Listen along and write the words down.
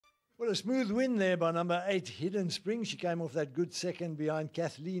Well, a smooth win there by number 8, Hidden Spring. She came off that good second behind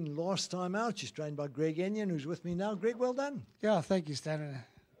Kathleen last time out. She's trained by Greg Enyon, who's with me now. Greg, well done. Yeah, thank you, Stan.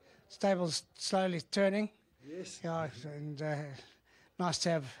 Stable's slowly turning. Yes. Yeah, and nice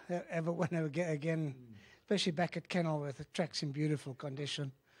to have a winner again, especially back at Kenilworth. The track's in beautiful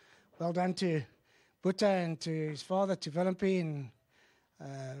condition. Well done to Buta and to his father, to Villampi in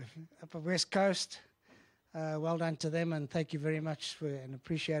Upper West Coast. Well done to them, and thank you very much and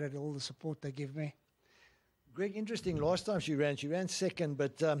appreciated all the support they give me. Greg, interesting. Last time she ran second,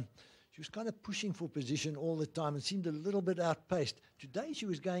 but she was kind of pushing for position all the time and seemed a little bit outpaced. Today she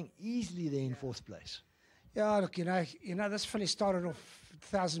was going easily there in 4th place. Yeah, look, you know, this filly started off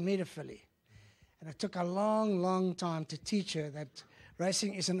 1,000-metre filly, and it took a long, long time to teach her that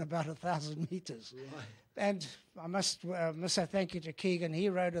racing isn't about 1,000 metres. Right. And I must say thank you to Keegan. He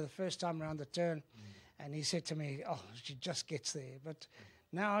rode her the first time around the turn. And he said to me, oh, she just gets there. But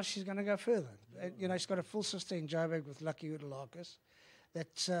now she's going to go further. You know, she's got a full sister in Joburg with Lucky Udalakis.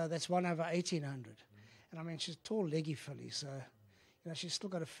 That's one over 1,800. And, I mean, she's a tall, leggy filly. So, you know, she's still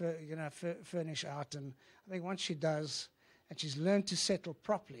got to furnish out. And I think once she does, and she's learned to settle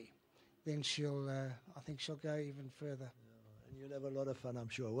properly, then I think she'll go even further. Yeah, and you'll have a lot of fun, I'm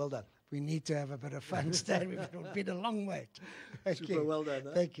sure. Well done. We need to have a bit of fun, Stan. It'll be a long wait. Super well done.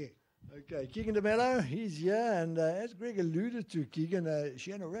 Huh? Thank you. Okay, Keegan de Mello, he's here, and as Greg alluded to, Keegan,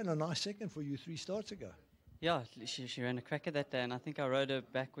 she ran a nice second for you 3 starts ago. Yeah, she ran a cracker that day, and I think I rode her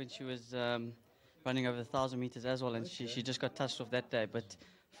back when she was running over the 1,000 metres as well, and she just got touched off that day. But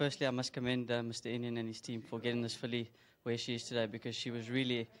firstly, I must commend Mr. Enyon and his team for getting this filly where she is today, because she was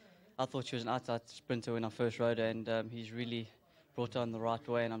really, I thought she was an outside sprinter when I first rode her, and he's really brought her on the right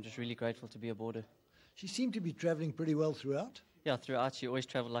way, and I'm just really grateful to be aboard her. She seemed to be travelling pretty well throughout. Yeah, throughout she always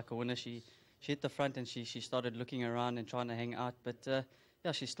travelled like a winner. She hit the front and she started looking around and trying to hang out. But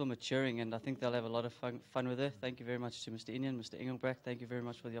yeah, she's still maturing, and I think they'll have a lot of fun with her. Thank you very much to Mr. Enyon, Mr. Engelbrecht. Thank you very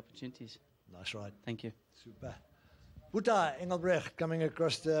much for the opportunities. Nice ride. Thank you. Super. Buta Engelbrecht coming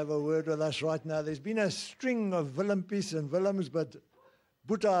across to have a word with us right now. There's been a string of Willempies and Willems, but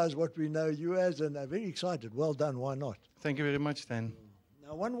Buta is what we know you as, and I'm very excited. Well done. Why not? Thank you very much, Dan.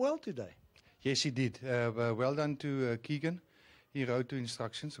 Now, won well today. Yes, he did. Well done to Keegan. He rode to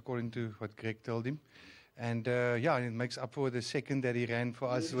instructions according to what Greg told him. And yeah, it makes up for the second that he ran for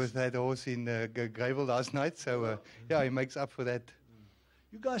us with that horse in Gravel last night. So yeah, he makes up for that.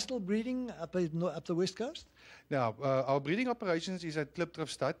 You guys still breeding up the West Coast? Now, our breeding operations is at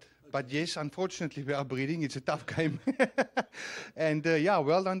Klipdriftstad. Okay. But yes, unfortunately, we are breeding. It's a tough game. And yeah,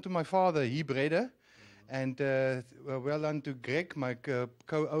 well done to my father. He bred her. And well done to Greg, my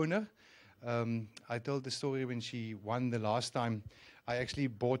co-owner. I told the story when she won the last time. I actually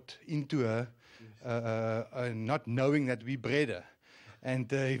bought into her, not knowing that we bred her.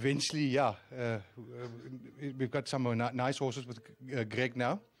 And eventually, yeah, we've got some nice horses with Greg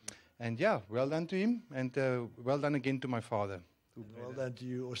now. And yeah, well done to him, and well done again to my father. Well done to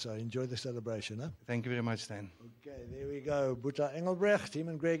you also. Enjoy the celebration. Huh? Thank you very much, Stan. Okay, there we go. Buta Engelbrecht, him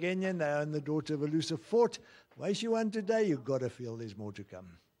and Greg Enyon, they own the daughter of Elusive Fort. Way she won today, you've got to feel there's more to come.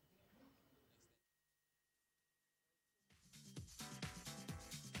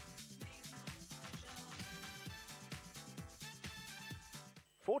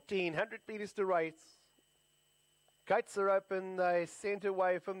 $1,400 meters to race. Gates are open. They sent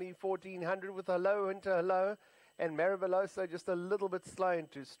away from the 1,400 with Hello into Hello, and Mariveloso just a little bit slow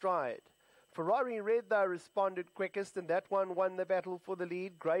into stride. Ferrari Red, though, responded quickest, and that one won the battle for the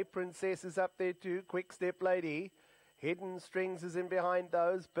lead. Grey Princess is up there too. Quick Step Lady. Hidden Strings is in behind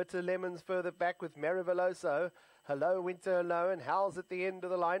those. Bitter Lemons further back with Mariveloso. Hello, Winter Hello, and Howl's at the end of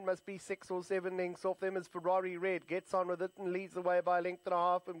the line. Must be 6 or 7 lengths off them as Ferrari Red gets on with it and leads the way by a length and a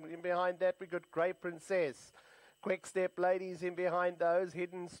half. And in behind that, we got Grey Princess. Quick Step Ladies in behind those.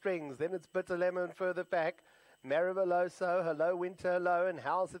 Hidden Strings. Then it's Bitter Lemon further back. Mariveloso, Hello, Winter Hello, and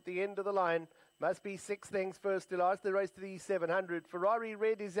Howl's at the end of the line. Must be 6 lengths first to last. The race to the 700. Ferrari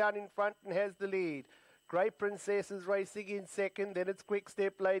Red is out in front and has the lead. Grey Princess is racing in second. Then it's Quick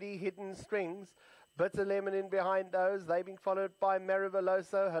Step Lady, Hidden Strings. Bitter Lemon in behind those. They've been followed by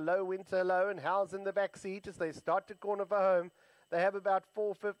Mariveloso, Hello, Winter Hello, and Howl's in the back seat as they start to corner for home. They have about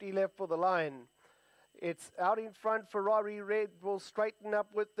 450 left for the line. It's out in front. Ferrari Red will straighten up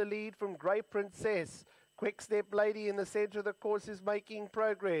with the lead from Grey Princess. Quick Step Lady in the centre of the course is making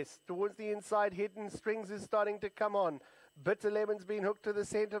progress. Towards the inside, Hidden Strings is starting to come on. Bitter Lemon's been hooked to the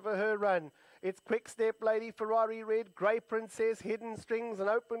centre for her run. It's Quick Step Lady, Ferrari Red, Grey Princess, Hidden Strings, an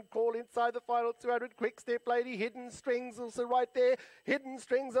open call inside the final 200. Quick Step Lady, Hidden Strings also right there. Hidden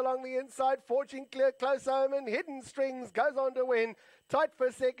Strings along the inside, Fortune Clear close home, and Hidden Strings goes on to win. tight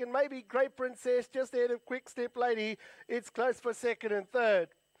for second, maybe Great Princess just ahead of Quick Step Lady. It's close for second and third.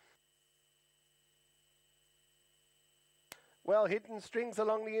 Well, Hidden Strings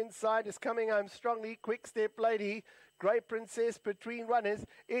along the inside is coming home strongly. Quick Step Lady, Great Princess between runners.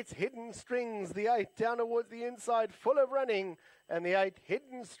 It's Hidden Strings, the 8, down towards the inside, full of running. And the 8,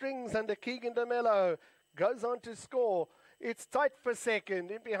 Hidden Strings under Keegan DeMello, goes on to score. It's tight for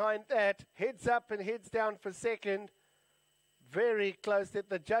second. In behind that, Heads Up and Heads Down for second. Very close that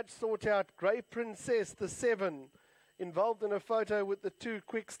the judge sought out. Great Princess, the 7, involved in a photo with the 2,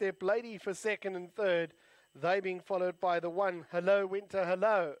 Quick Step Lady for second and third. They being followed by the 1, Hello Winter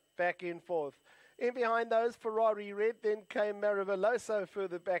Hello, back in fourth. In behind those, Ferrari Red, then came Maravilloso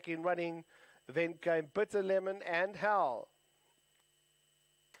further back in running. Then came Bitter Lemon and Howl.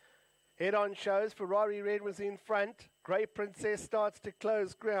 Head-on shows, Ferrari Red was in front. Great Princess starts to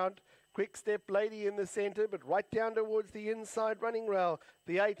close ground. Quick Step Lady in the centre, but right down towards the inside running rail.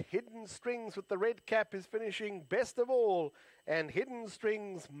 The 8, Hidden Strings with the red cap, is finishing best of all. And Hidden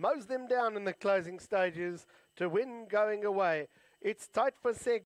Strings mows them down in the closing stages to win going away. It's tight for second.